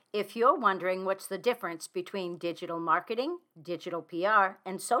If you're wondering what's the difference between digital marketing, digital PR,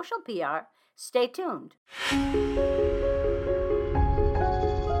 and social PR, stay tuned.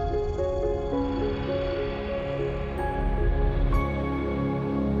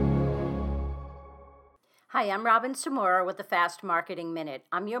 Hi, I'm Robin Samora with the Fast Marketing Minute.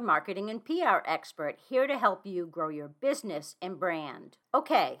 I'm your marketing and PR expert here to help you grow your business and brand.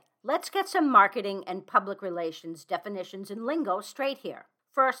 Okay, let's get some marketing and public relations definitions and lingo straight here.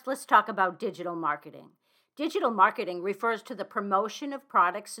 First, let's talk about digital marketing. Digital marketing refers to the promotion of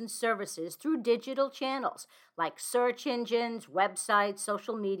products and services through digital channels like search engines, websites,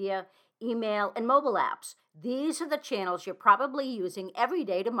 social media, email, and mobile apps. These are the channels you're probably using every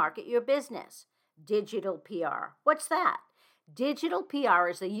day to market your business. Digital PR. What's that? Digital PR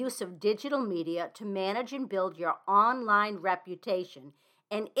is the use of digital media to manage and build your online reputation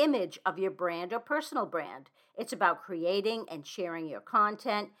and image of your brand or personal brand. It's about creating and sharing your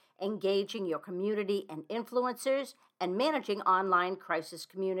content, engaging your community and influencers, and managing online crisis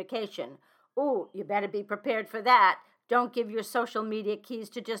communication. Ooh, you better be prepared for that. Don't give your social media keys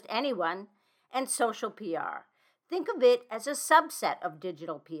to just anyone. And social PR. Think of it as a subset of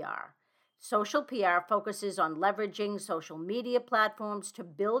digital PR. Social PR focuses on leveraging social media platforms to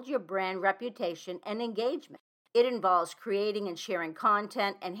build your brand reputation and engagement. It involves creating and sharing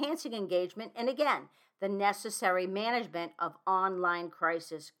content, enhancing engagement, and again, the necessary management of online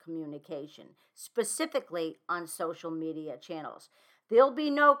crisis communication, specifically on social media channels. There'll be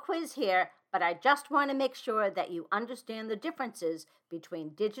no quiz here, but I just want to make sure that you understand the differences between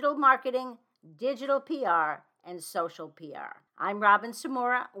digital marketing, digital PR, and social PR. I'm Robin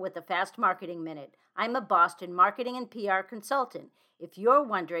Samora with the Fast Marketing Minute. I'm a Boston marketing and PR consultant. If you're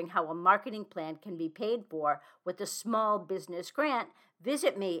wondering how a marketing plan can be paid for with a small business grant,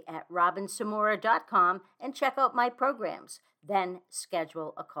 visit me at robinsamora.com and check out my programs. Then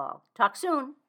schedule a call. Talk soon.